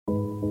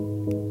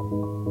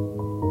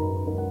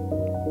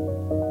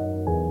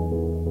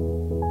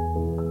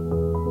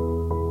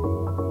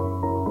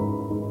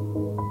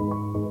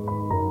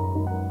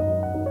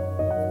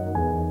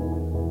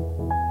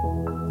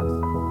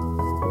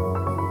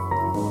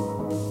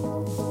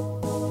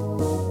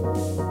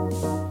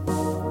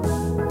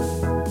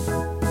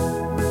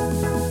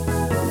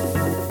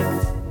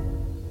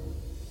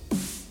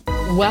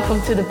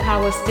Welcome to the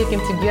Power of Sticking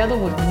Together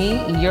with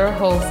me, your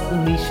host,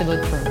 Alicia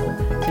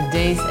Latrimble.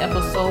 Today's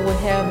episode will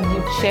have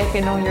you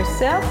checking on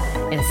yourself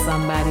and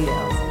somebody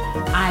else.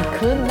 I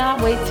could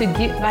not wait to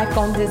get back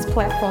on this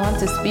platform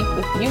to speak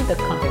with you, the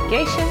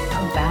congregation,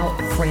 about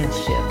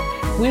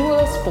friendship. We will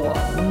explore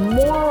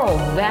moral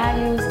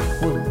values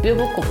with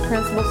biblical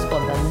principles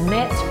for the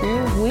next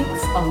few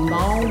weeks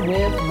along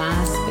with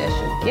my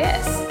special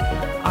guests.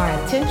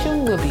 Our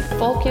attention will be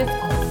focused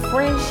on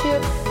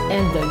friendship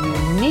and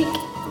the unique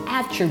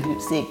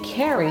attributes it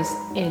carries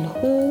in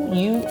who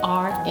you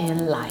are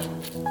in life.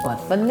 But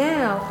for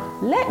now,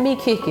 let me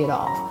kick it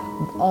off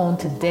on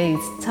today's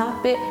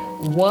topic.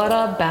 What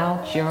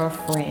about your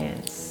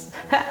friends?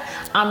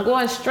 I'm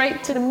going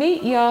straight to the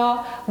meat,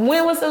 y'all.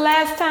 When was the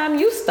last time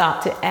you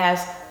stopped to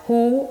ask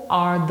who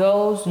are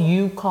those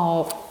you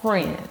call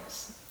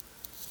friends?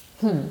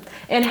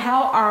 And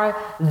how are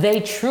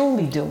they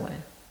truly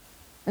doing?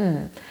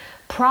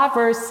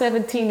 Proverbs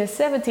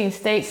 17:17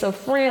 states, a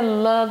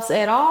friend loves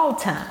at all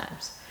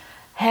times.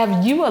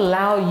 Have you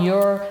allowed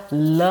your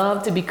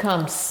love to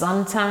become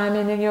sometime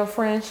in your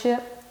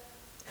friendship?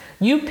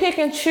 You pick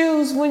and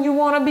choose when you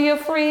want to be a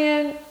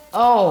friend.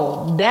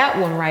 Oh, that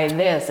one right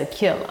there is a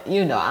killer.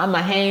 You know, I'm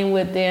going to hang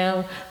with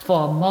them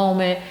for a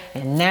moment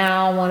and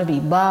now I want to be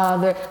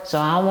bothered, so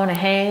I don't want to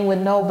hang with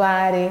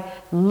nobody.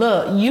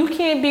 Look, you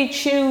can't be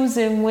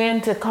choosing when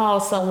to call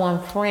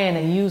someone friend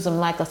and use them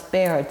like a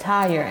spare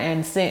tire,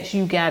 and since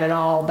you got it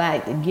all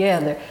back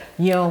together,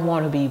 you don't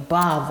want to be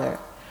bothered.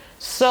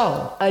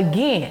 So,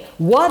 again,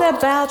 what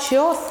about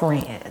your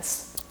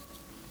friends?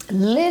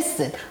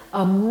 Listen,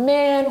 a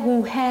man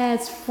who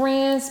has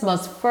friends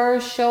must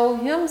first show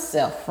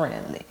himself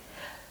friendly.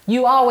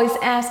 You always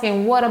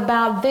asking what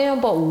about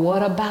them, but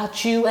what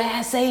about you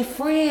as a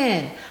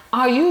friend?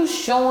 Are you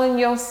showing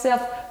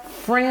yourself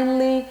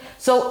friendly?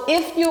 So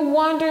if you're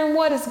wondering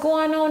what is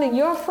going on in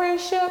your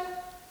friendship,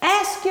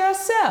 ask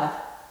yourself,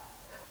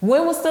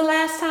 when was the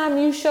last time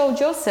you showed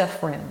yourself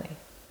friendly?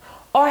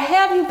 Or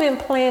have you been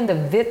playing the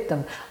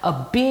victim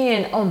of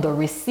being on the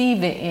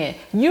receiving end?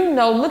 You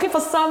know, looking for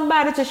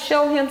somebody to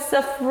show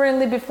himself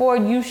friendly before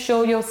you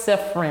show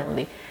yourself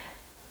friendly.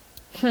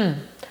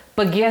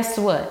 But guess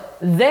what?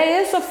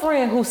 There is a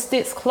friend who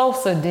sticks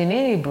closer than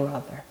any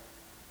brother.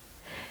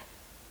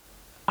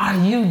 Are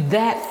you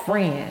that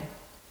friend?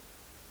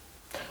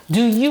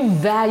 Do you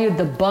value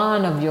the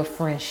bond of your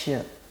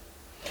friendship?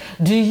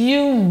 Do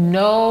you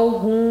know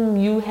whom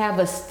you have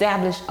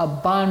established a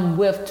bond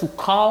with to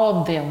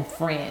call them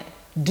friend?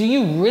 Do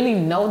you really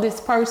know this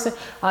person?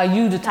 Are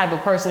you the type of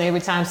person every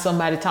time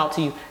somebody talks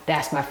to you,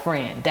 that's my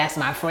friend, that's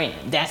my friend,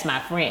 that's my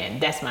friend,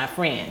 that's my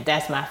friend,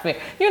 that's my friend?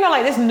 You know,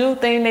 like this new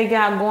thing they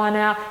got going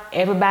out,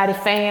 everybody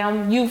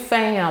fam, you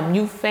fam,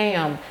 you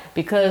fam.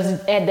 Because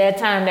at that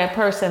time, that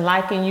person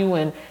liking you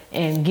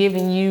and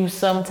giving you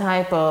some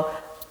type of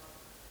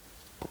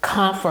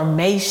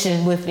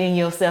confirmation within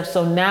yourself,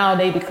 so now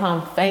they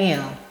become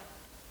fam.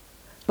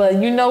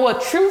 But you know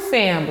what? True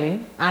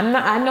family, I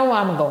know where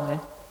I'm going.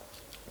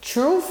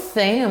 True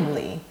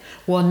family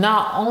will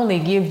not only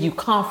give you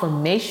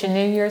confirmation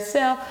in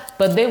yourself,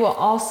 but they will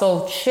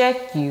also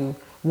check you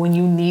when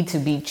you need to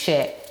be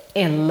checked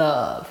in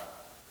love.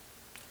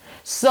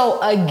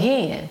 So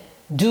again,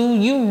 do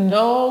you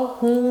know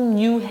whom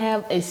you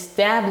have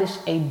established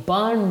a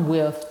bond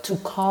with to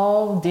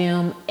call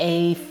them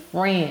a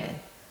friend?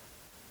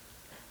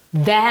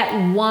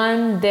 That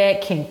one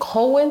that can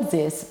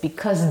coexist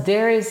because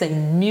there is a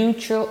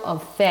mutual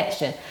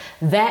affection.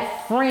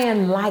 That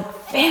friend-like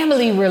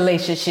family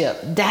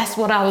relationship. That's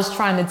what I was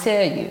trying to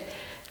tell you.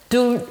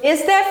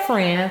 Is that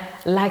friend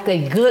like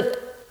a good,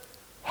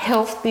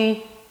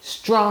 healthy,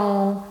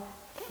 strong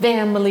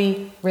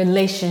family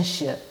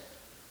relationship?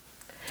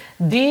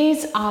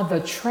 These are the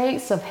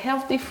traits of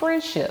healthy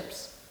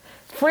friendships.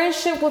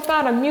 Friendship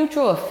without a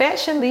mutual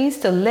affection leads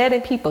to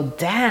letting people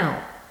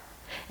down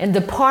and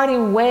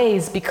departing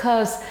ways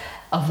because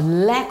of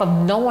lack of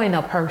knowing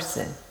a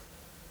person.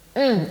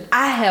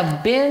 I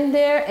have been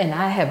there, and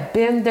I have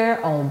been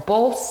there on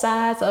both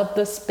sides of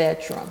the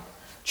spectrum.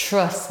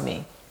 Trust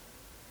me.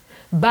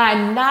 By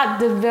not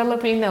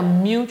developing a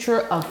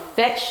mutual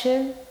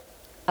affection,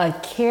 a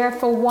care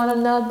for one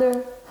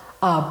another,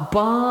 a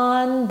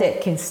bond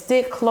that can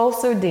stick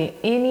closer than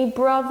any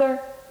brother,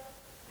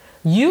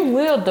 you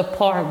will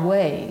depart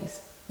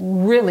ways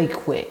really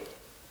quick.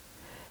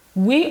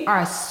 We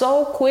are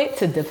so quick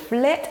to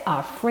deflect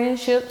our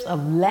friendships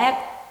of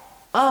lack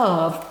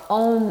of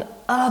on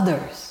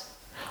others.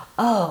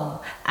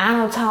 Oh, I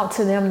don't talk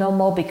to them no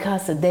more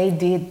because they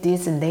did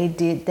this and they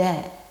did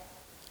that.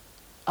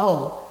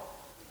 Oh,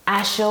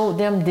 I showed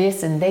them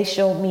this and they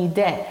showed me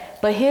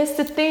that. But here's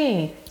the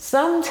thing.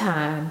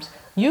 Sometimes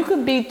you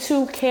could be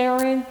too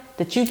caring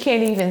that you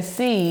can't even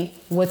see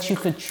what you're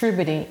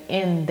contributing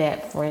in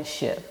that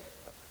friendship.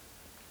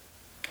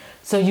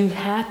 So you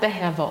have to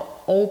have an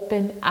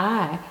open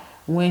eye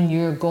when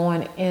you're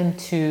going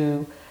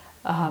into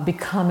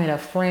becoming a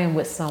friend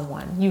with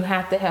someone. You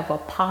have to have a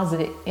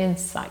positive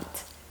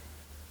insight.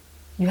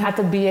 You have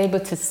to be able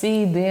to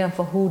see them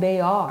for who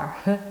they are.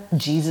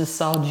 Jesus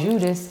saw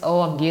Judas.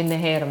 Oh, I'm getting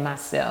ahead of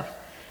myself.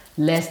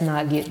 Let's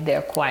not get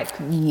there quite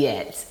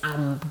yet.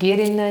 I'm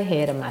getting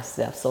ahead of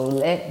myself. So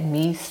let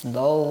me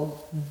slow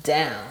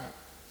down.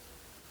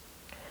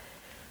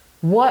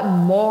 What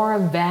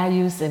moral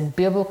values and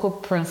biblical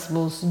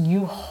principles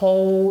you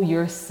hold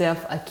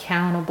yourself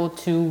accountable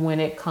to when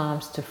it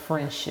comes to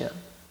friendship?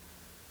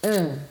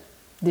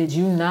 Did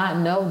you not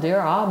know there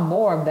are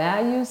moral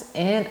values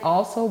and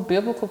also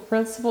biblical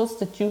principles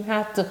that you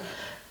have to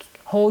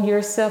hold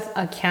yourself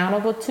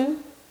accountable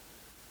to?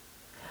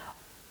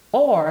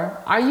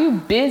 Or are you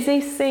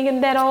busy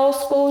singing that old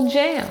school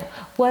jam?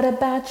 What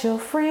about your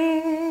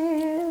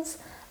friends?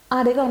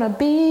 Are they gonna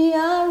be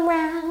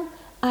around?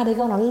 Are they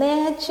gonna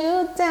let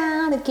you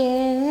down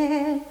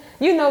again?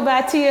 You know,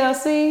 by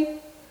TLC.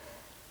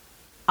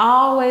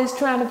 Always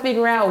trying to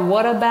figure out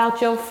what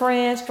about your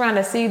friends, trying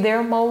to see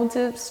their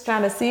motives,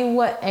 trying to see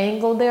what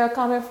angle they're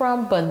coming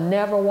from, but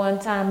never one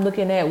time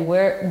looking at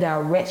where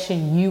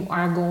direction you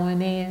are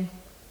going in.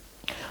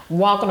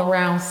 Walking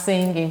around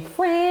singing,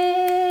 friends,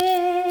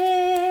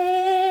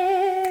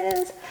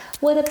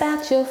 what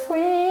about your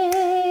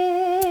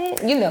friend?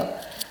 You know,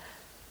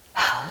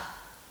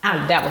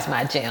 that was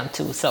my jam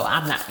too. So I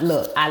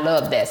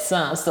love that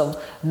song.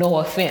 So no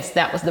offense,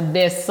 that was the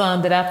best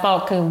song that I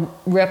thought could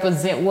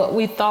represent what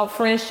we thought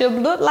friendship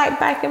looked like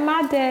back in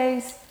my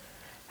days.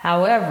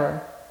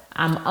 However,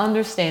 I'm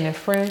understanding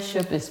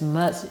friendship is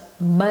much,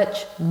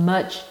 much,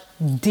 much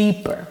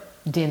deeper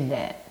than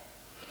that.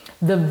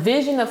 The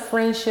vision of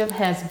friendship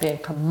has been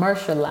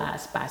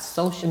commercialized by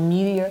social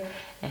media,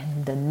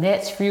 and the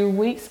next few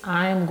weeks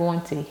I am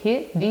going to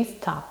hit these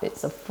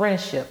topics of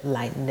friendship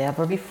like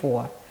never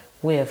before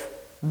with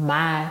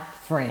my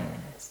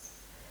friends.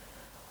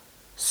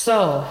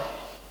 So,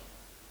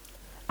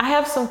 I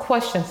have some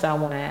questions I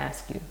want to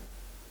ask you.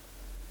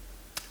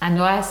 I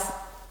know I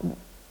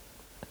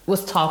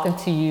was talking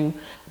to you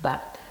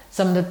about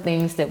some of the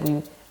things that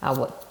I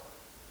would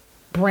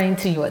bring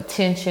to your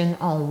attention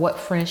on what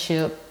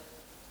friendship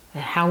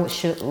and how it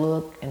should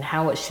look and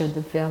how it should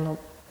develop.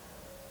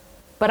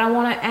 But I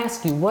want to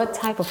ask you, what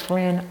type of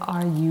friend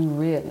are you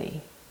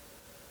really?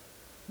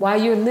 While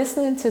you're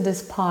listening to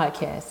this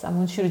podcast, I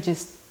want you to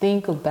just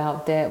think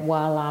about that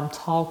while I'm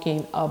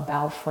talking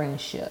about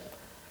friendship.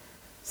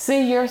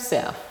 See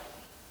yourself.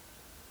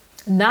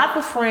 Not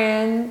the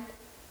friend.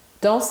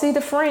 Don't see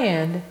the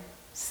friend.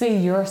 See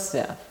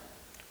yourself.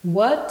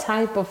 What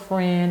type of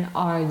friend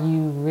are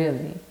you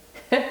really?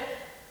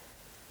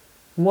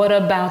 What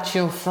about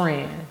your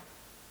friend?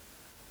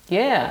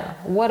 Yeah,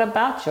 what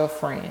about your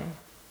friend?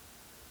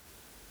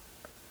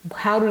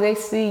 How do they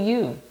see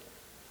you?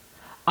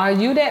 Are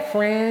you that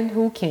friend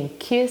who can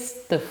kiss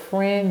the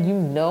friend you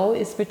know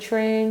is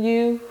betraying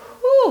you?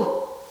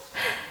 Whew.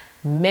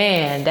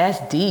 Man, that's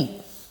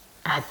deep.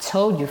 I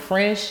told you,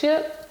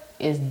 friendship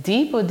is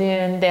deeper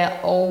than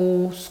that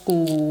old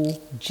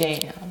school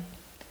jam.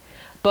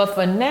 But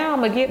for now, I'm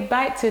going to get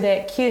back to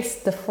that kiss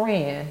the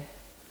friend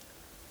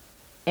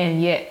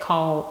and yet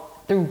called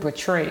through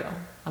betrayal.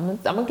 I'm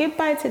going to get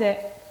back to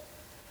that.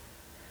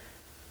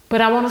 But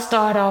I want to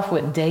start off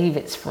with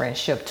David's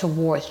friendship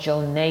towards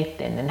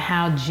Jonathan and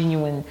how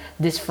genuine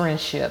this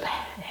friendship.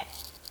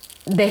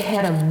 They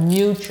had a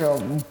mutual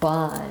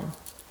bond.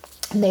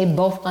 They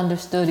both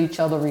understood each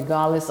other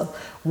regardless of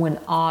when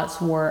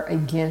odds were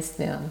against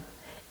them.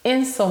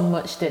 In so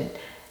much that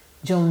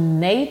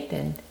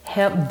Jonathan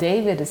helped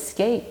David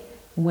escape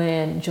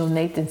when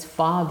Jonathan's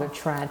father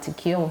tried to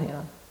kill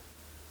him.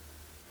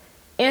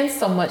 In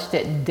so much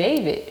that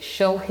David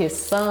showed his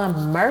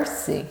son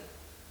mercy,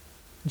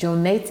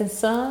 Jonathan's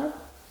son,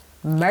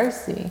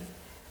 mercy,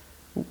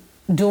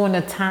 during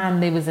the time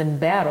they was in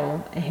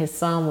battle and his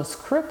son was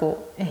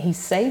crippled, and he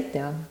saved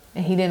them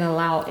and he didn't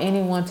allow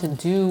anyone to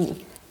do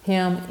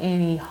him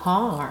any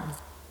harm.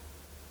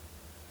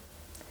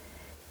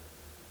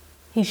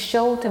 He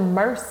showed him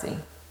mercy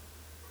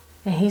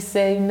and he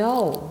said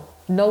no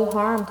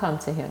harm come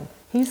to him.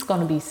 He's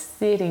going to be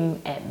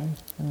sitting at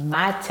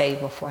my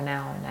table from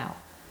now on out.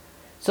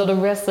 So the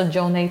rest of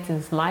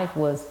Jonathan's life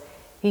was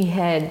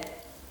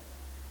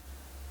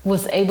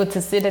was able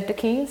to sit at the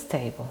king's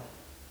table.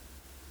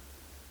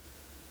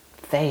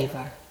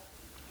 Favor.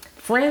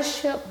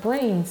 Friendship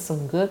brings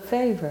some good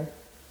favor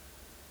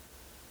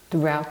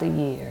throughout the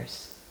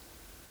years.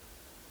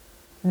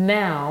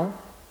 Now,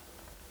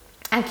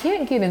 I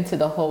can't get into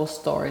the whole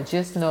story.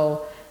 Just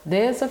know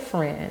there's a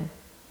friend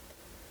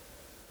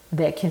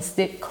that can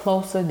stick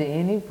closer than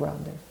any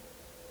brother.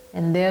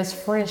 And there's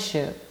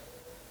friendship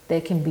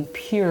that can be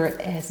pure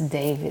as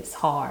David's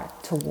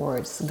heart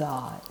towards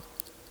God.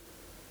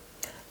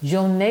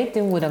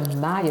 Jonathan would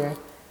admire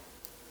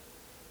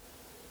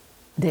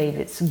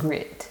David's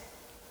grit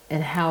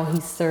and how he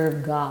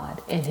served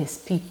God and his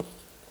people,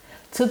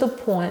 to the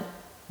point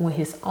when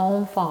his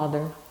own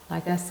father,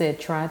 like I said,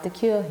 tried to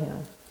kill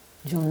him.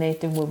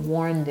 Jonathan would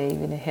warn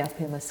David and help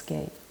him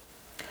escape.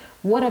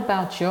 What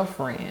about your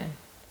friend?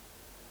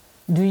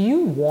 Do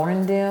you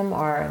warn them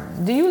or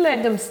do you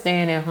let them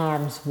stand in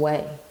harm's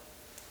way?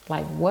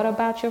 Like, what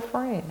about your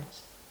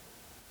friends?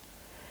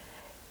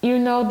 You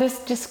know,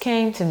 this just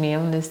came to me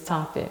on this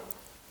topic.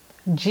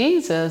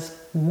 Jesus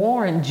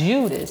warned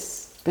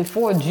Judas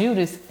before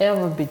Judas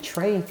ever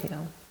betrayed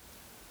him.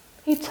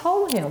 He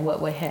told him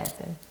what would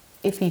happen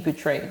if he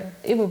betrayed him.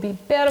 It would be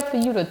better for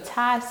you to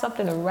tie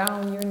something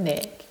around your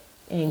neck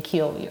and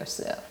kill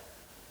yourself,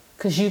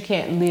 because you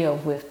can't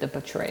live with the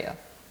betrayer.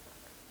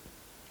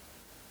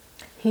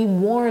 He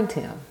warned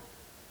him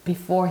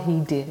before he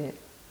did it.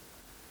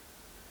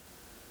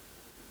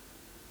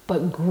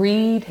 But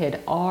greed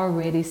had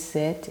already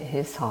set to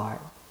his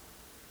heart.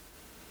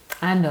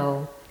 I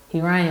know,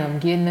 here I am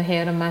getting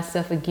ahead of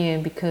myself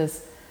again,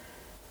 because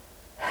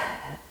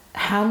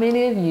how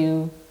many of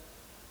you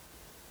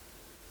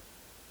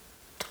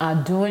are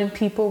doing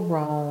people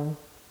wrong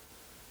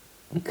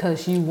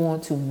because you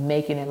want to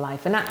make it in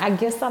life? And I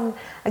guess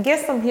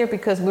I'm here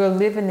because we're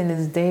living in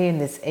this day and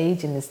this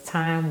age and this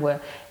time where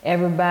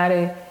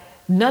everybody,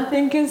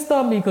 nothing can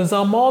stop me because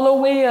I'm all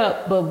the way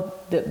up.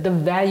 But the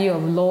value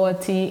of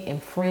loyalty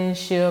and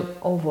friendship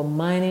over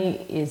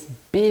money is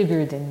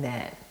bigger than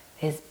that.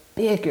 It's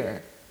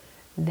bigger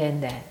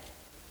than that.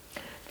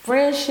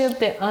 Friendship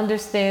that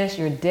understands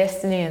your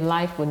destiny in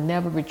life will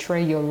never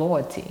betray your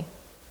loyalty.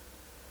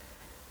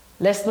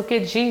 Let's look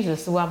at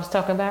Jesus, who I was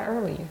talking about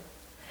earlier.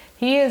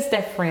 He is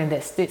that friend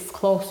that sticks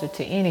closer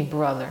to any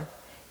brother.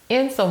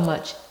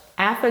 Insomuch,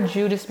 after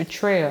Judas'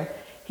 betrayal,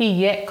 he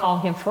yet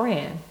called him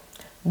friend.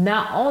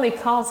 Not only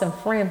calls him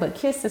friend, but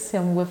kisses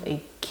him with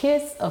a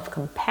kiss of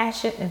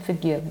compassion and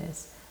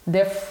forgiveness.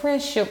 Their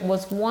friendship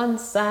was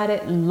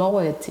one-sided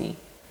loyalty.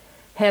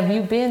 Have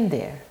you been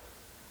there?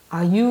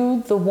 Are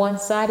you the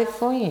one-sided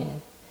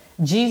friend?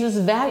 Jesus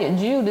valued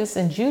Judas,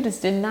 and Judas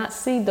did not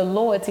see the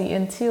loyalty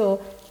until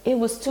it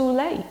was too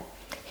late.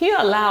 He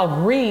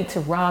allowed greed to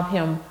rob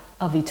him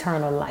of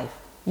eternal life.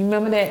 You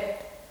remember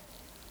that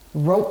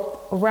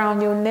rope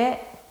around your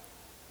neck?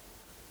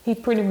 He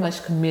pretty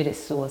much committed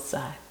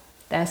suicide.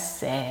 That's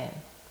sad.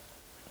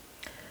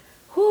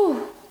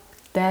 Whew,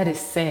 that is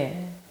sad.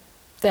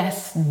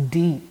 That's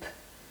deep.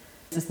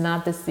 It's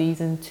not the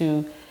season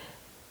to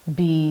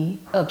be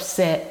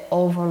upset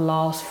over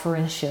lost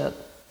friendship,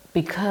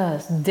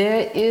 because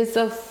there is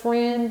a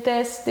friend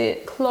that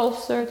sticks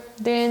closer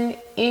than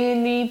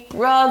any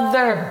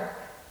brother.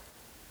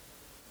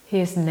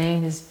 His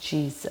name is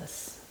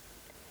Jesus.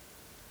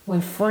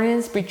 When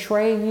friends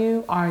betray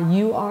you, or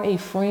you are a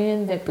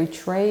friend that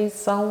betrays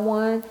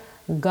someone,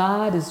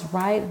 God is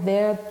right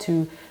there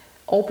to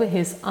open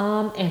his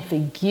arm and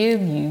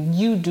forgive you.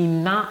 You do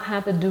not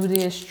have to do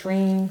the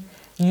extreme.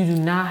 You do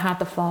not have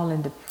to fall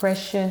in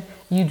depression.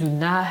 You do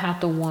not have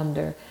to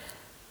wonder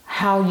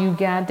how you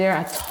got there.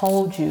 I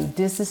told you,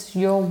 this is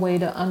your way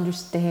to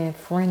understand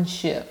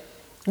friendship.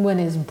 When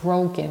it's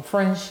broken,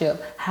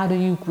 friendship, how do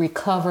you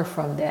recover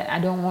from that? I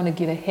don't want to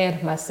get ahead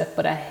of myself,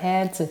 but I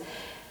had to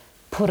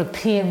put a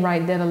pin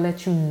right there to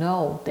let you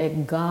know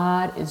that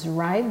God is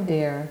right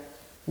there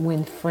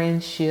when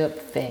friendship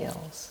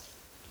fails.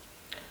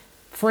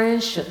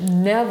 Friendship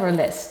never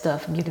lets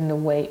stuff get in the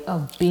way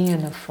of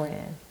being a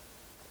friend.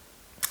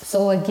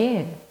 So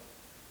again,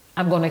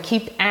 I'm going to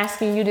keep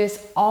asking you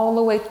this all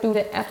the way through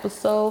the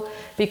episode,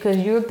 because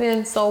you've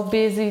been so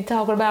busy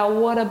talking about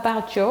what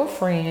about your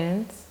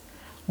friends?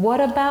 What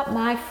about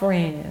my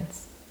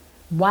friends?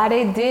 Why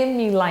they did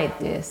me like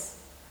this?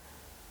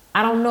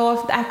 I don't know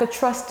if I could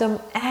trust them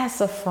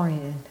as a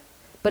friend.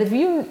 But if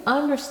you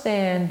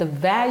understand the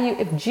value,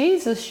 if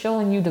Jesus is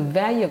showing you the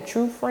value of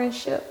true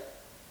friendship,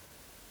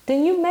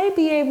 then you may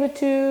be able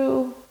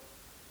to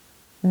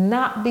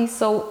not be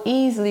so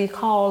easily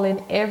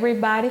calling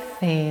everybody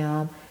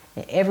fam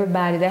and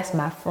everybody that's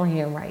my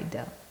friend right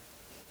there.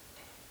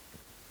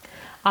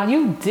 Are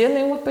you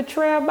dealing with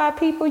betrayal by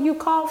people you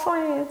call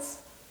friends?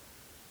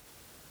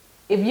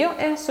 If your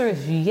answer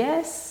is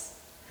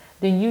yes,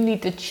 then you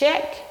need to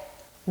check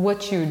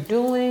what you're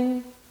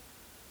doing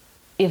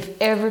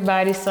if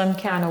everybody some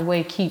kind of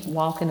way keep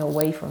walking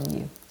away from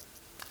you.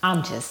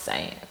 I'm just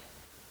saying.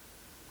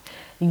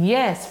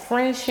 Yes,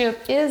 friendship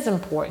is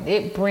important.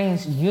 It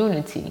brings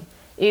unity.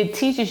 It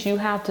teaches you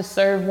how to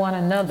serve one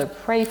another,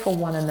 pray for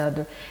one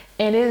another.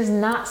 And it is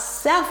not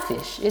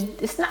selfish.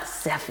 It's not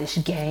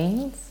selfish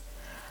gains.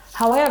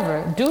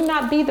 However, do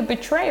not be the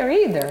betrayer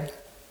either.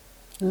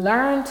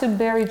 Learn to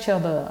bear each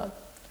other up.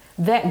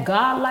 That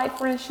God-like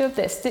friendship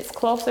that sticks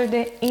closer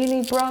than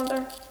any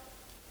brother,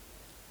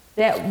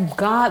 that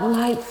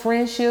God-like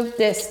friendship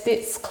that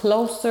sticks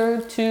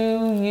closer to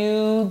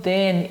you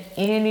than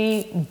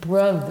any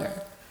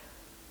brother,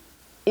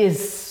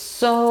 is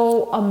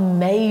so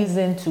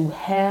amazing to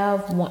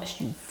have once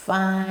you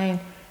find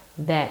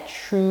that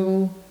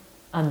true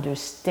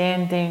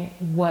understanding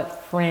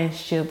what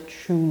friendship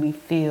truly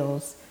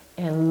feels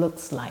and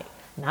looks like.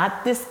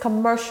 Not this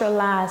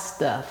commercialized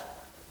stuff.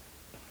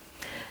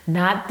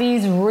 Not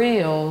these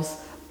reels.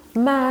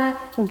 My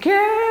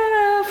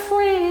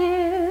girlfriends.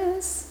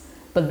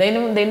 But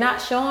they're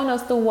not showing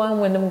us the one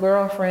when them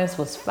girlfriends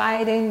was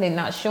fighting. They're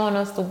not showing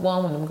us the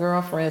one when them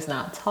girlfriends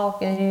not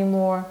talking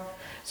anymore.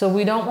 So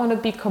we don't want to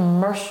be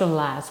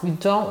commercialized. We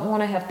don't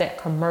want to have that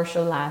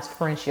commercialized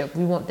friendship.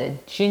 We want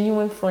that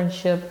genuine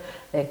friendship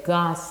that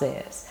God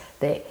says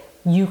that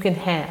you can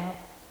have.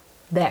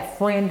 That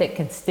friend that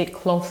can stick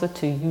closer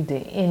to you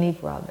than any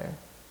brother.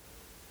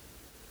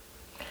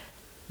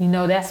 You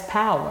know, that's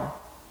power.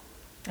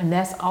 And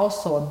that's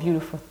also a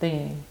beautiful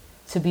thing,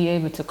 to be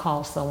able to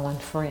call someone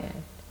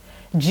friend.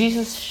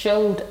 Jesus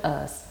showed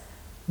us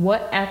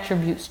what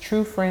attributes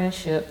true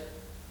friendship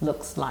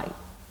looks like.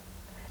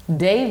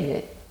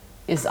 David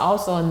is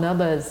also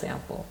another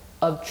example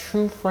of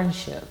true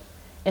friendship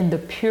and the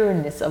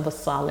pureness of a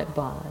solid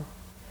bond.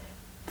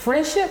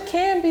 Friendship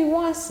can be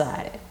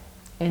one-sided,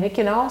 and it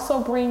can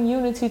also bring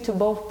unity to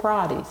both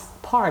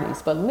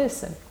parties. But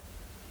listen,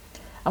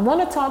 I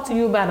want to talk to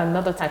you about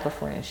another type of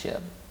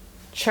friendship.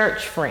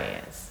 Church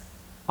friends,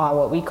 or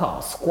what we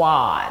call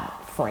squad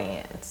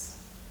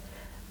friends.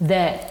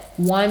 That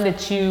one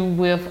that you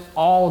with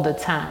all the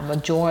time,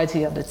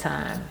 majority of the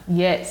time.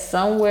 Yet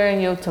somewhere in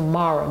your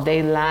tomorrow,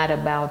 they lied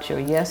about your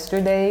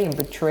yesterday and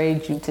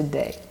betrayed you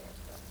today.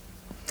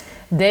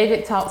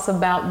 David talks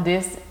about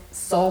this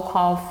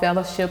so-called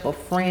fellowship of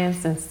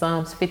friends in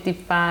Psalms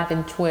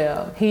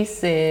 55:12. He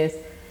says,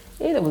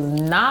 "It was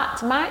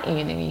not my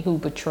enemy who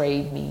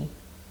betrayed me,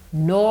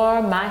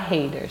 nor my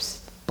haters,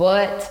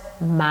 but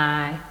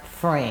my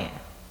friend."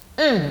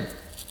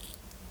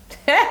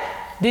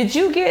 Did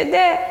you get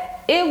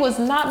that? It was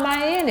not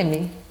my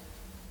enemy,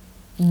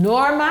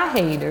 nor my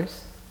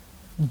haters,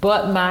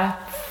 but my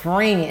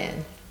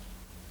friend.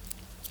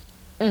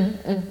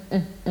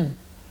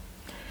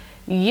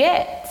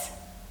 Yet,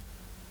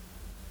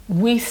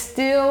 we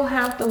still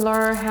have to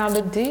learn how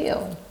to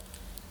deal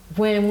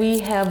when we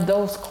have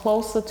those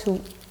closer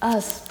to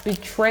us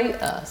betray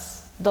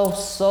us,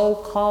 those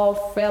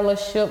so-called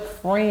fellowship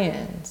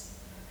friends.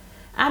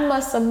 I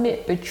must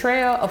admit,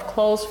 betrayal of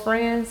close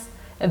friends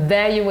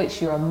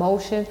evaluates your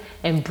emotion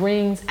and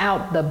brings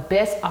out the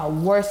best or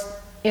worst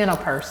in a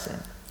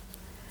person.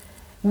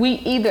 We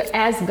either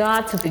ask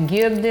God to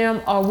forgive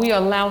them, or we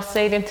allow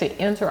Satan to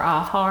enter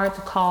our heart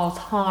to cause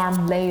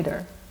harm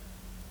later.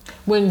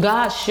 When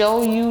God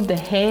shows you the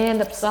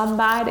hand of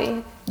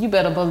somebody, you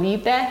better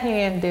believe that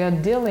hand they're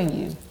dealing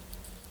you.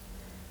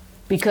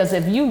 Because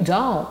if you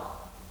don't,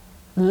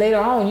 later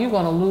on you're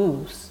going to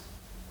lose.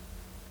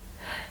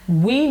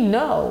 We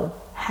know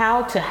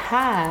how to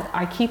hide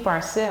or keep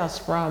ourselves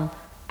from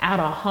out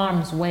of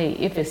harm's way.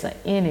 If it's an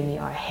enemy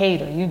or a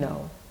hater, you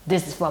know,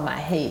 this is for my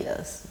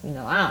haters. You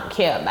know, I don't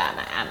care about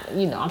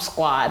I'm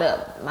squad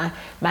up.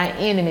 My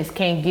enemies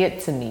can't get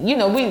to me. You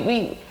know,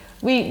 we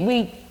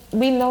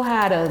know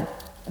how to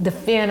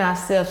defend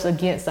ourselves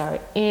against our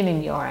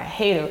enemy or a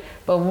hater.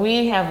 But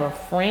we have a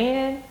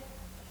friend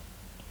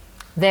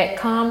that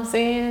comes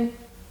in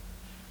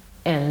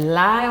and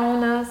lie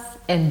on us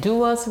and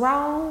do us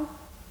wrong.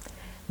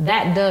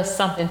 That does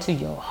something to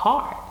your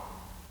heart.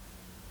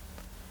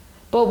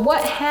 But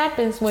what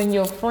happens when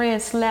your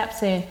friend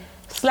slaps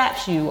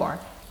you or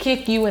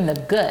kick you in the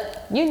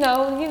gut? You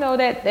know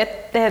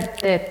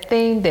that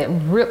thing that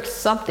rips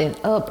something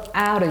up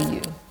out of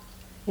you.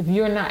 If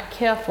you're not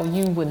careful,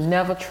 you would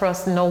never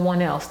trust no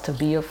one else to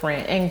be a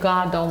friend. And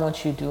God don't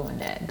want you doing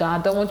that.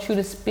 God don't want you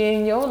to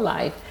spend your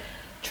life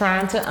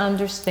trying to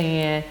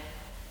understand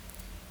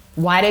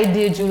why they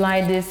did you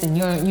like this, and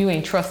you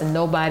ain't trusting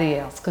nobody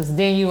else, because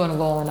then you're going to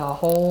go in a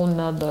whole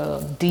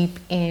nother deep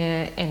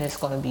end, and it's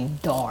going to be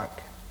dark.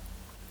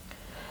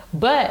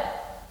 But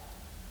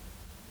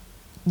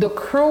the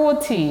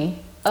cruelty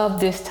of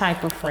this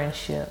type of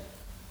friendship,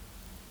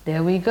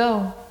 there we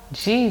go.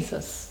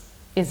 Jesus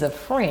is a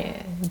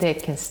friend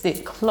that can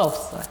stick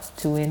closer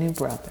to any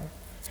brother.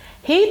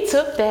 He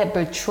took that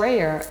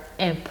betrayer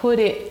and put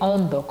it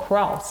on the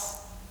cross.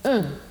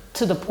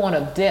 To the point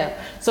of death.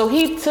 So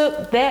he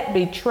took that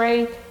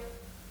betray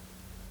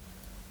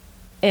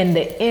and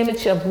the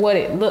image of what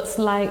it looks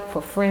like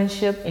for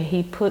friendship, and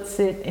he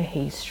puts it and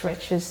he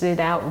stretches it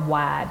out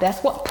wide.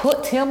 That's what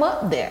put him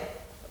up there.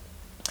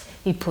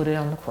 He put it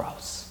on the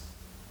cross.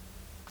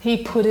 He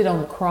put it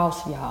on the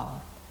cross, y'all.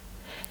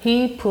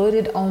 He put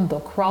it on the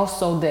cross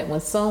so that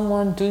when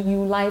someone do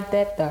you like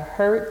that, the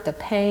hurt, the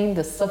pain,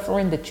 the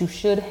suffering that you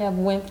should have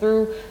went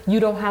through, you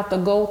don't have to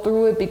go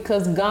through it,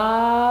 because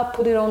God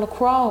put it on the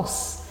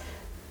cross.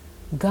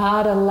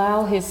 God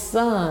allowed his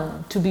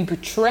son to be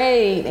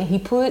betrayed, and he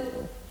put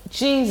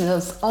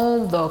Jesus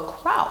on the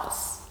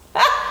cross.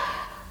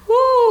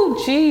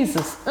 Woo,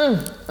 Jesus.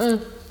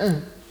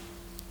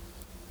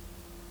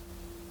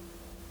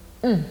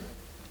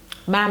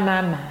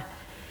 My.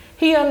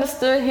 He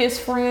understood his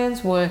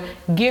friends were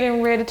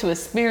getting ready to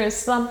experience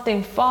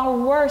something far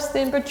worse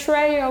than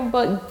betrayal,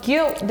 but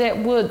guilt that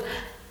would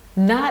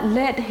not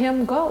let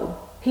him go.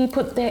 He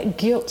put that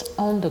guilt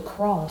on the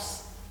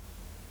cross.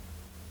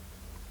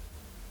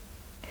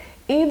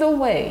 Either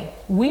way,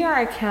 we are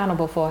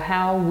accountable for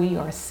how we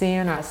are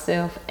seeing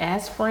ourselves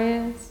as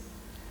friends.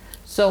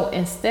 So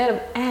instead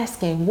of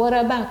asking, what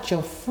about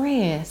your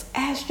friends?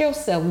 Ask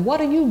yourself,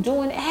 what are you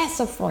doing as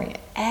a friend?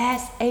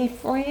 As a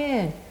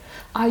friend.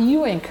 Are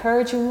you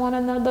encouraging one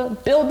another,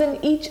 building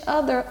each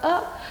other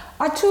up,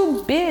 or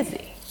too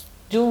busy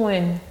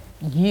doing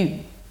you?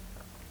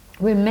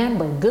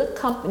 Remember, good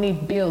company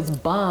builds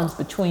bonds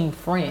between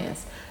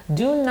friends.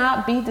 Do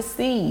not be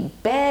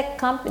deceived. Bad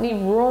company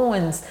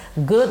ruins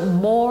good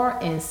more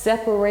and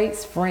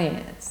separates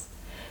friends.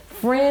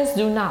 Friends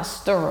do not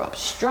stir up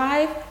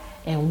strife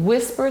and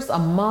whispers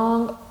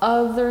among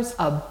others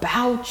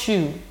about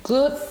you.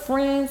 Good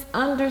friends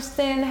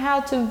understand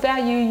how to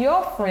value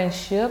your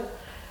friendship.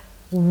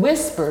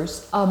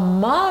 Whispers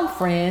among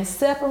friends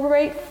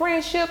separate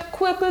friendship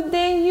quicker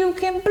than you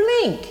can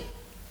blink.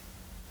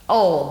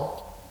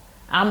 Oh,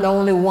 I'm the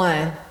only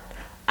one.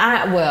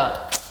 I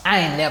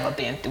ain't never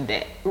been through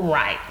that.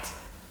 Right.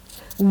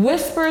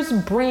 Whispers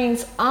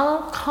brings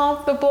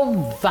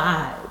uncomfortable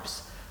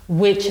vibes,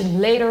 which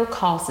later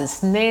causes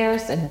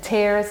snares and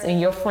tears in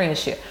your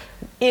friendship.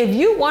 If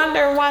you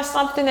wonder why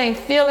something ain't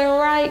feeling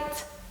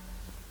right,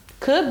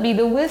 could be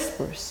the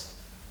whispers.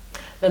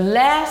 The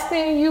last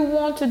thing you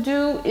want to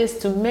do is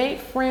to make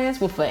friends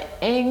with an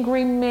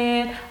angry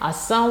man or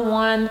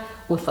someone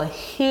with a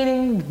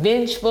hitting,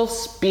 vengeful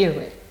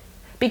spirit,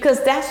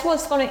 because that's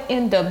what's going to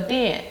end up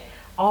being.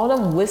 All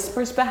the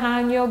whispers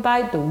behind your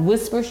back, the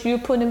whispers you're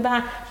putting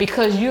behind,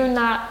 because you're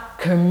not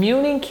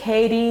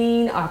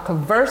communicating or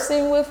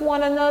conversing with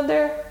one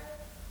another.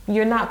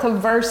 You're not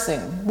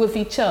conversing with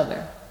each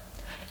other.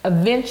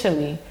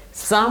 Eventually,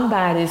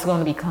 somebody's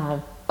going to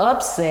become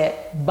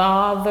upset,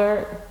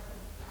 bothered,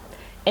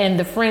 and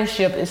the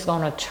friendship is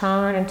going to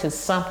turn into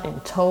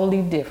something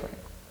totally different.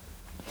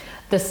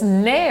 The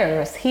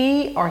snares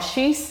he or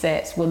she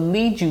sets will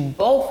lead you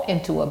both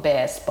into a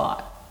bad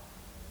spot.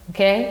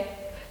 Okay?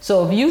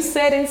 So if you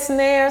setting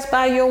snares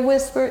by your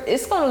whisper,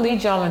 it's going to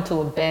lead y'all into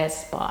a bad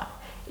spot.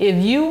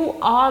 If you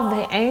are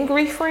the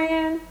angry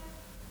friend,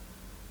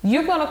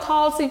 you're going to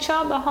cause each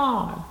other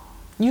harm.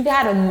 You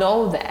got to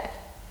know that.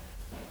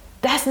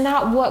 That's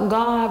not what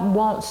God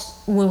wants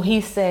when he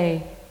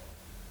say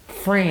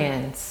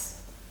friends.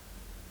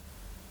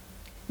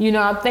 You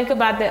know, I think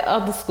about that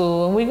other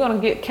school, and we're going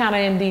to get kind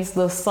of in these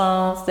little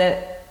songs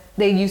that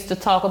they used to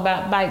talk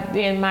about back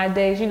in my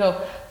days. You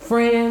know,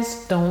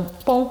 friends don't,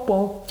 boom,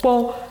 boom,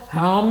 boom.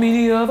 How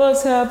many of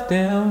us have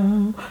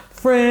them?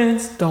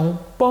 Friends don't,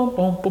 boom,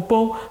 boom, boom,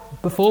 boom.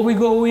 Before we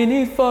go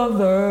any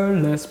further,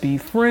 let's be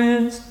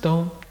friends.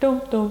 Don't.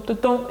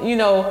 You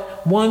know,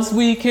 ones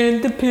we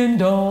can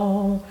depend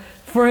on.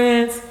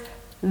 Friends.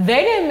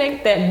 They didn't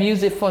make that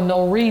music for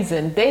no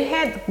reason. They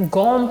had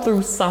gone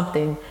through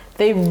something.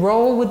 They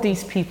roll with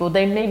these people.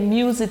 They make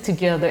music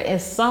together. And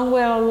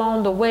somewhere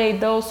along the way,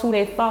 those who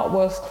they thought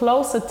was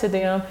closer to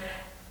them,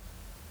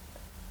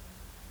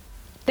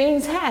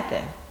 things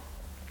happen.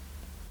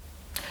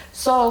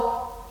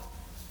 So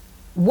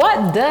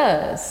what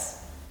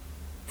does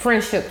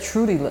friendship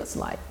truly look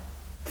like?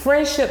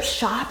 Friendship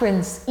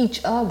sharpens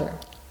each other.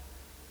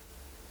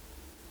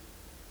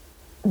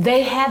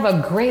 They have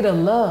a greater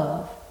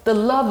love. The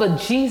love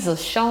of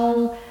Jesus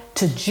shown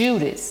to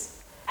Judas.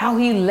 How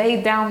he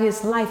laid down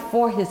his life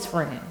for his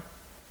friend.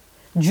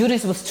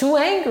 Judas was too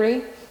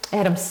angry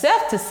at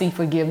himself to see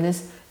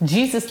forgiveness.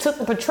 Jesus took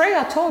the betrayal,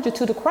 I told you,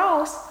 to the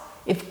cross.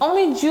 If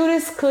only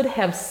Judas could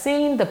have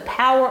seen the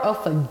power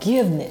of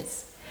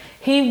forgiveness,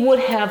 he would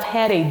have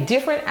had a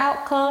different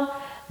outcome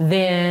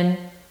than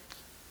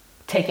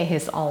taking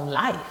his own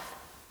life.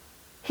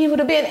 He would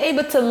have been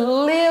able to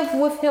live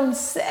with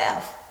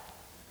himself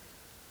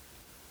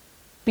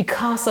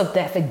because of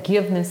that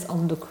forgiveness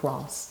on the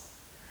cross.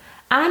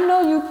 I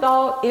know you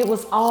thought it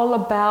was all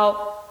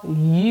about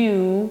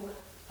you,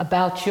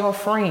 about your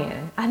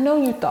friend. I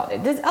know you thought it.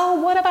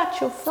 What about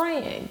your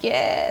friend?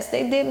 Yes,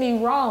 they did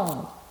me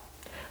wrong.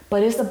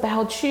 But it's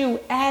about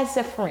you as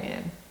a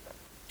friend.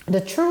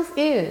 The truth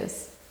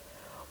is,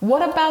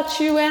 what about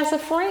you as a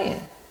friend?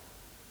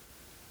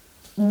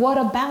 What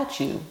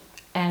about you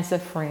as a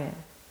friend?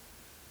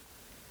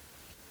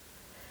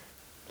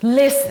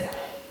 Listen,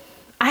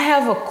 I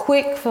have a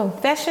quick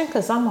confession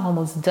because I'm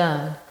almost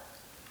done.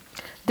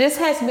 This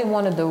has been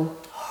one of the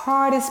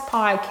hardest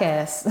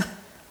podcasts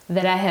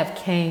that I have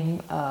came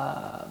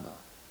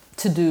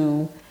to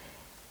do,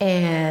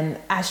 and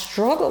I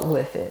struggled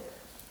with it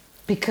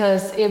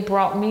because it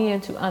brought me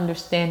into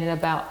understanding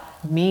about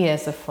me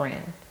as a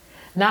friend.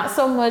 Not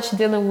so much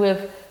dealing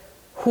with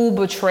who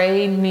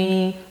betrayed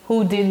me,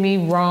 who did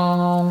me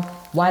wrong,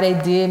 why they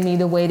did me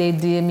the way they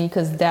did me,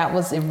 because that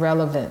was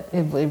irrelevant.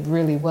 It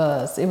really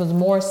was. It was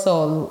more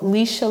so,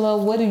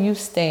 Leishala, what do you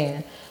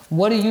stand?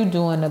 What are you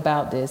doing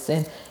about this?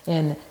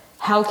 And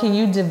how can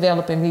you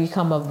develop and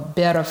become a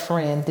better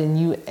friend than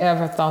you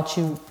ever thought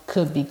you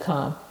could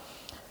become?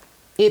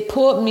 It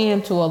pulled me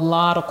into a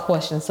lot of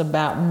questions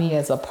about me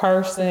as a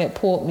person. It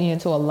pulled me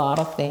into a lot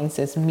of things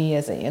as me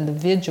as an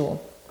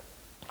individual.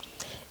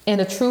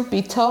 And the truth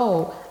be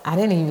told, I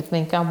didn't even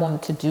think I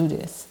wanted to do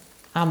this.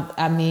 I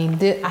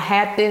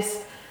had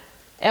this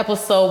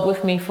episode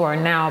with me for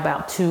now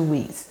about 2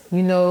 weeks.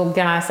 You know,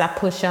 guys, I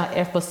push out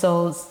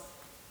episodes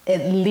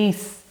at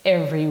least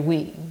every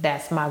week.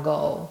 That's my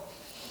goal.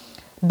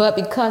 But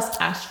because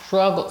I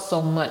struggled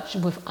so much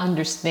with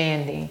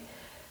understanding,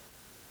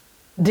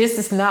 this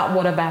is not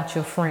what about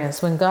your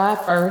friends. When God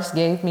first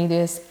gave me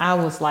this, I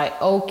was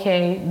like,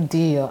 okay,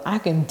 deal. I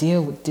can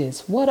deal with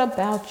this. What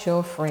about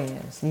your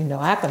friends? You know,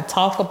 I can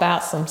talk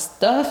about some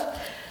stuff,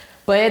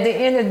 but at the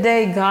end of the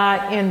day,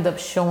 God ended up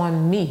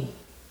showing me.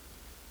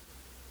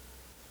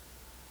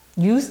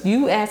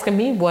 You asking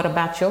me, what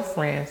about your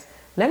friends?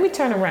 Let me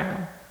turn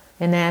around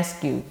and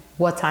ask you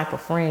what type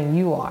of friend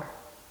you are.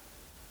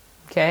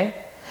 Okay?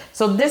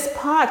 So this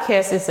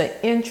podcast is an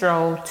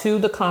intro to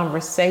the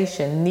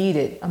conversation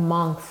needed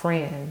among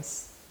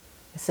friends.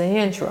 It's an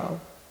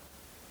intro.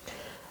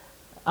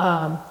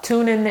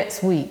 Tune in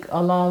next week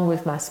along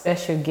with my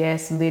special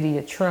guest,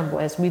 Lydia Trimble,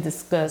 as we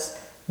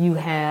discuss You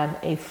Have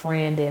a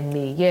Friend in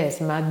Me. Yes,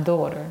 my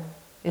daughter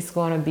is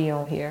going to be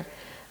on here.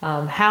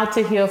 How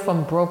to heal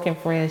from broken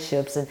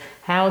friendships and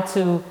how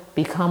to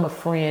become a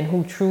friend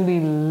who truly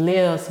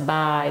lives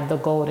by the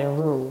golden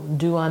rule.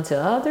 Do unto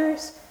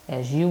others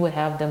as you would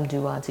have them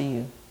do unto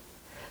you.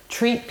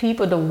 Treat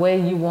people the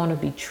way you want to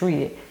be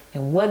treated.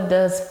 And what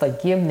does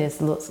forgiveness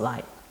look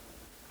like?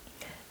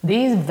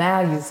 These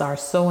values are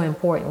so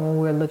important when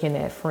we're looking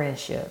at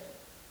friendship.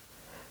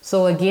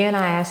 So again,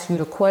 I ask you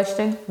the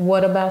question,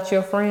 what about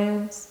your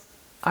friends?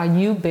 Are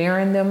you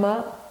bearing them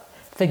up,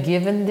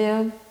 forgiving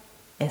them,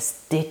 and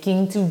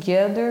sticking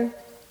together?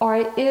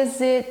 Or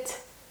is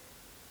it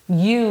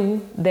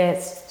you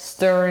that's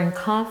stirring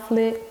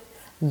conflict,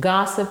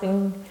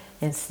 gossiping,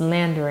 and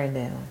slandering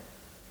them?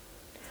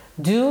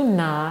 Do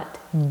not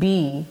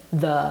be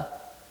the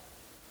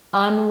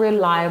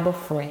unreliable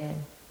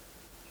friend.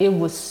 It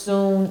will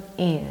soon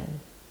end.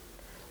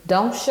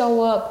 Don't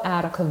show up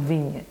out of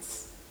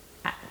convenience.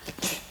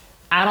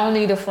 I don't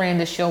need a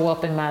friend to show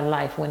up in my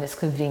life when it's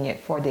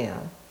convenient for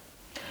them.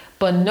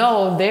 But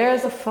no,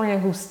 there's a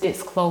friend who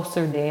sticks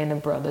closer than a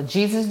brother.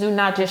 Jesus do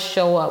not just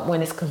show up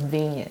when it's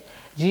convenient.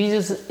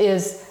 Jesus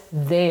is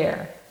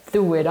there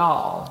through it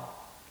all.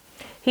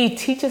 He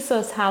teaches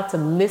us how to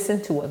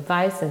listen to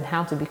advice and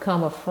how to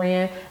become a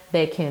friend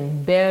that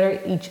can better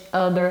each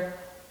other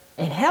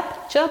and help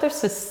each other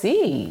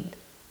succeed.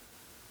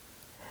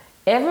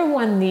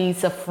 Everyone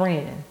needs a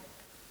friend.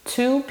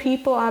 2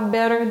 people are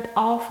better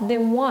off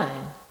than 1.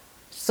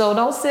 So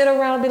don't sit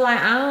around and be like,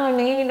 I don't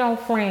need no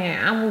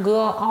friend. I'm good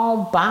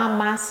all by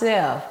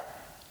myself.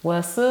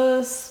 Well,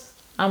 sis,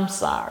 I'm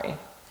sorry.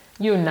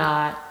 You're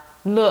not.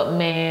 Look,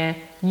 man,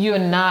 you're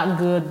not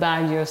good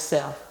by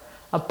yourself.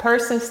 A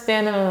person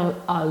standing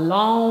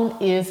alone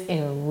is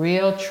in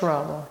real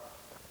trouble.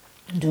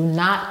 Do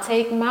not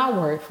take my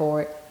word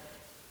for it.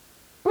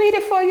 Read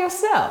it for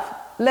yourself.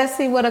 Let's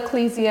see what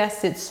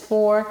Ecclesiastes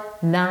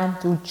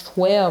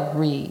 4:9-12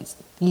 reads.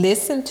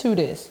 Listen to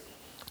this.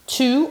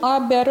 2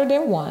 are better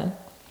than 1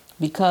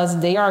 because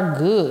they are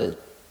good.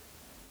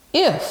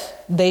 If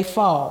they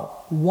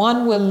fall,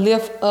 one will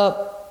lift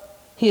up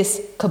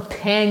his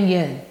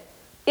companion.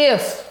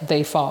 If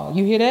they fall.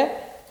 You hear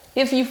that?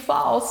 If you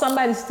fall,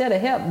 somebody's there to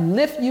help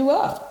lift you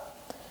up.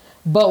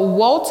 But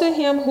woe to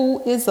him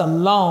who is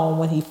alone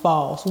when he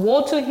falls.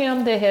 Woe to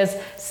him that has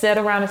sat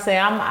around and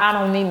said, I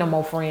don't need no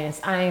more friends.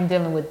 I ain't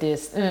dealing with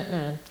this.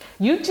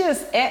 You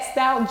just X'd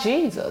out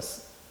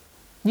Jesus.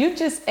 You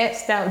just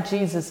X'd out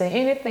Jesus. And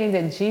anything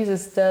that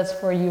Jesus does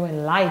for you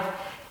in life,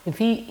 if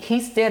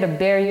he's there to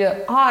bear you up.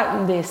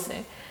 Oh,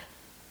 listen,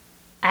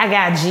 I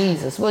got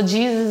Jesus. Well,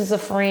 Jesus is a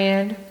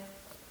friend.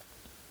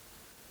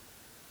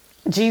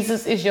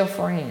 Jesus is your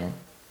friend.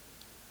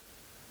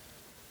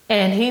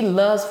 And he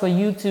loves for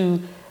you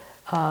to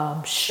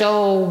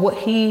show what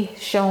he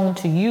shown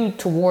to you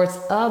towards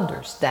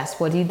others. That's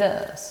what he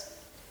does.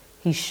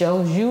 He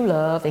shows you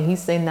love and he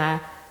say,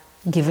 now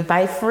give it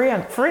back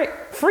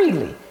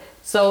freely.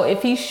 So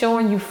if he's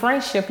showing you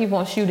friendship, he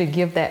wants you to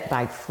give that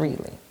back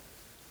freely.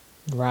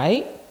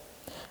 Right?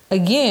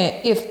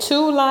 Again, if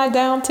 2 lie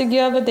down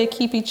together, they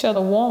keep each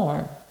other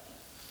warm.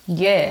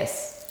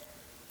 Yes.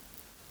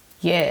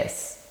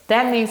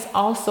 That means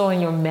also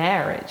in your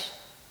marriage.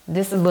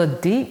 This is a little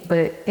deep,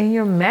 but in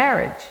your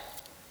marriage,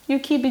 you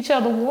keep each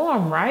other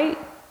warm, right?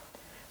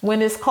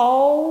 When it's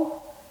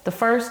cold, the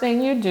first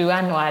thing you do,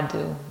 I know I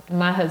do.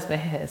 My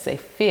husband has a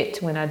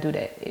fit when I do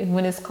that.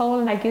 When it's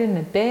cold and I get in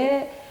the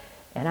bed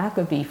and I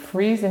could be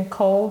freezing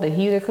cold, the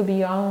heater could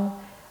be on,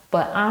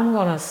 but I'm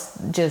going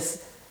to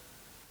just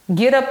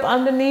get up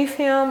underneath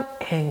him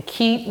and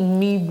keep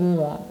me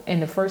warm.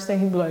 And the first thing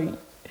he'd be like,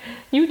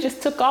 you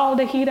just took all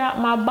the heat out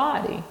my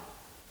body.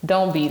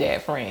 Don't be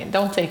that friend.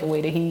 Don't take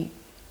away the heat.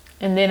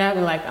 And then I'd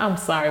be like, I'm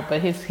sorry,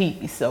 but his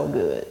heat is so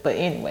good. But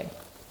anyway,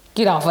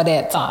 get off of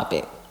that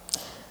topic.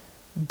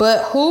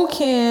 But who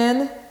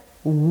can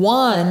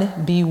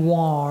one be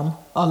warm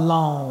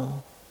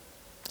alone?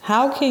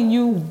 How can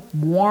you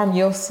warm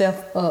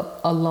yourself up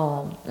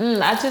alone?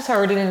 I just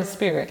heard it in the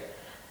spirit.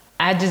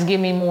 I just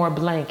give me more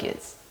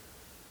blankets.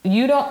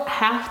 You don't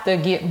have to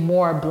get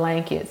more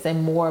blankets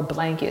and more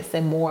blankets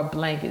and more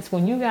blankets.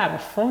 When you got a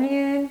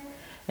friend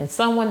and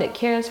someone that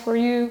cares for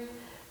you,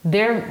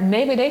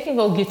 maybe they can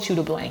go get you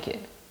the blanket.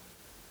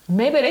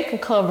 Maybe they can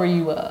cover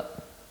you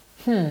up.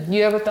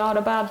 You ever thought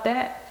about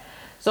that?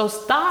 So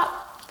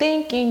stop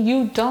thinking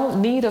you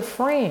don't need a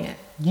friend.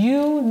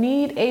 You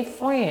need a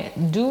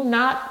friend. Do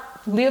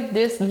not live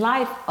this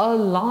life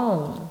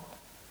alone.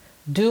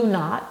 Do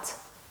not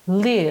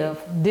live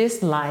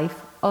this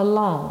life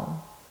alone.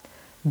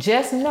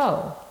 Just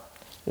know,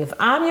 if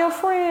I'm your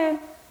friend,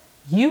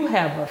 you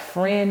have a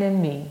friend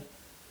in me.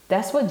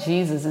 That's what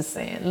Jesus is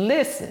saying.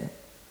 Listen,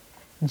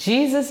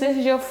 Jesus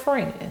is your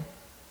friend.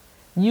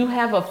 You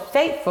have a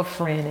faithful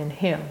friend in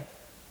him.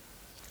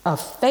 A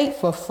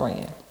faithful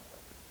friend.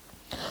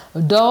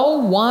 Though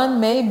one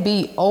may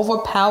be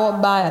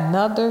overpowered by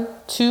another,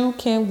 two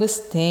can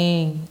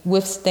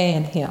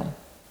withstand him.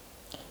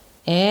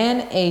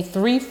 And a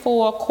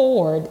 3-4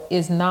 cord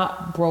is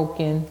not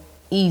broken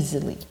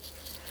easily.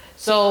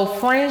 So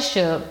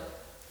friendship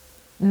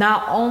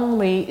not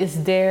only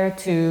is there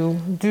to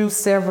do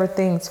several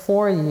things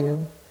for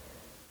you,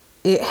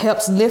 it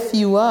helps lift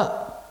you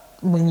up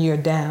when you're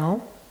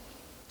down.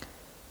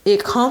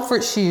 It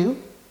comforts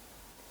you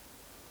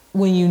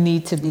when you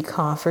need to be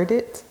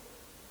comforted.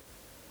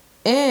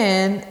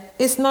 And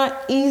it's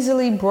not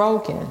easily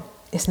broken.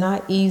 It's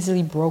not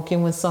easily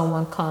broken when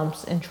someone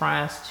comes and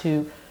tries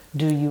to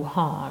do you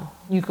harm.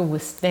 You can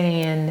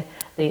withstand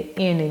the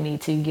enemy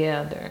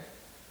together.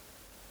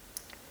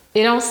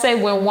 It don't say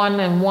when one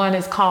and one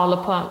is called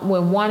upon,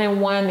 when one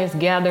and one is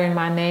gathered in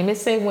my name. It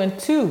says when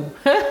two.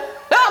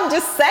 I'm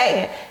just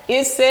saying.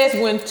 It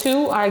says when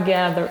two are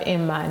gathered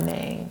in my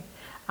name,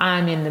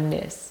 I'm in the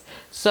midst.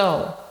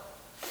 So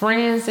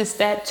friends is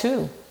that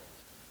too.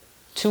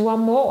 Two or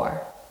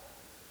more.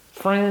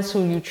 Friends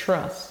who you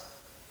trust.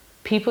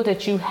 People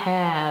that you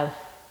have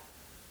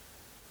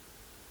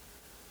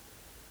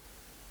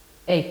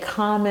a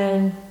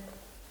common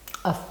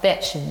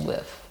affection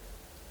with.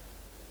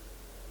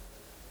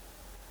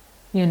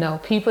 You know,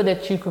 people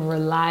that you can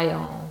rely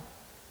on.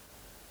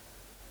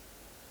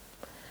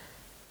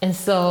 And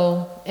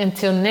so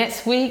until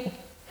next week,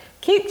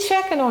 keep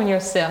checking on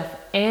yourself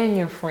and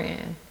your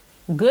friend.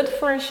 Good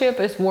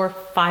friendship is worth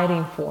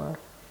fighting for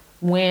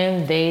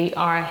when they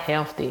are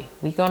healthy.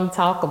 We're going to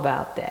talk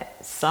about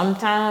that.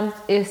 Sometimes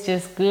it's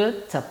just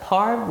good to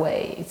part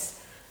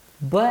ways,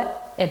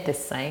 but at the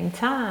same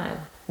time,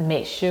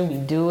 make sure we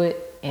do it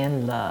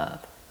in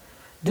love.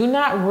 Do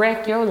not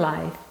wreck your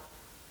life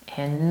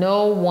and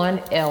no one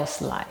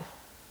else's life.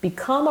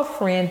 Become a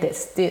friend that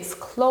sticks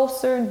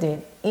closer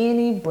than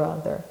any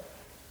brother.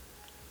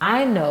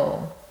 I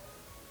know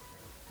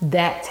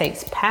that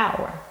takes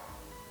power.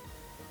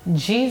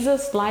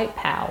 Jesus-like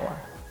power.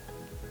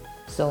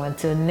 So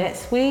until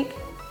next week,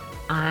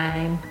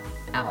 I'm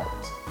out.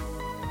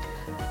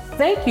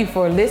 Thank you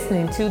for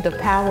listening to The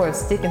Power of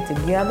Sticking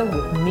Together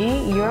with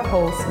me, your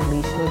host,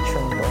 Alicia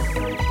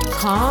Trimble.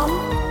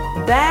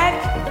 Come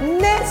back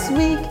next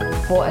week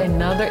for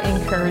another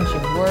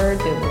encouraging word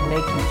that will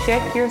make you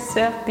check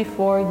yourself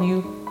before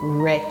you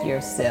wreck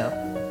yourself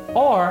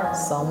or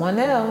someone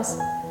else.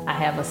 I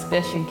have a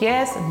special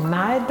guest,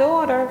 my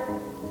daughter,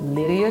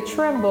 Lydia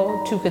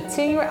Trimble, to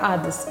continue our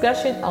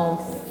discussion on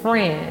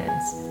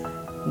friends.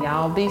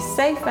 Y'all be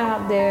safe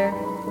out there.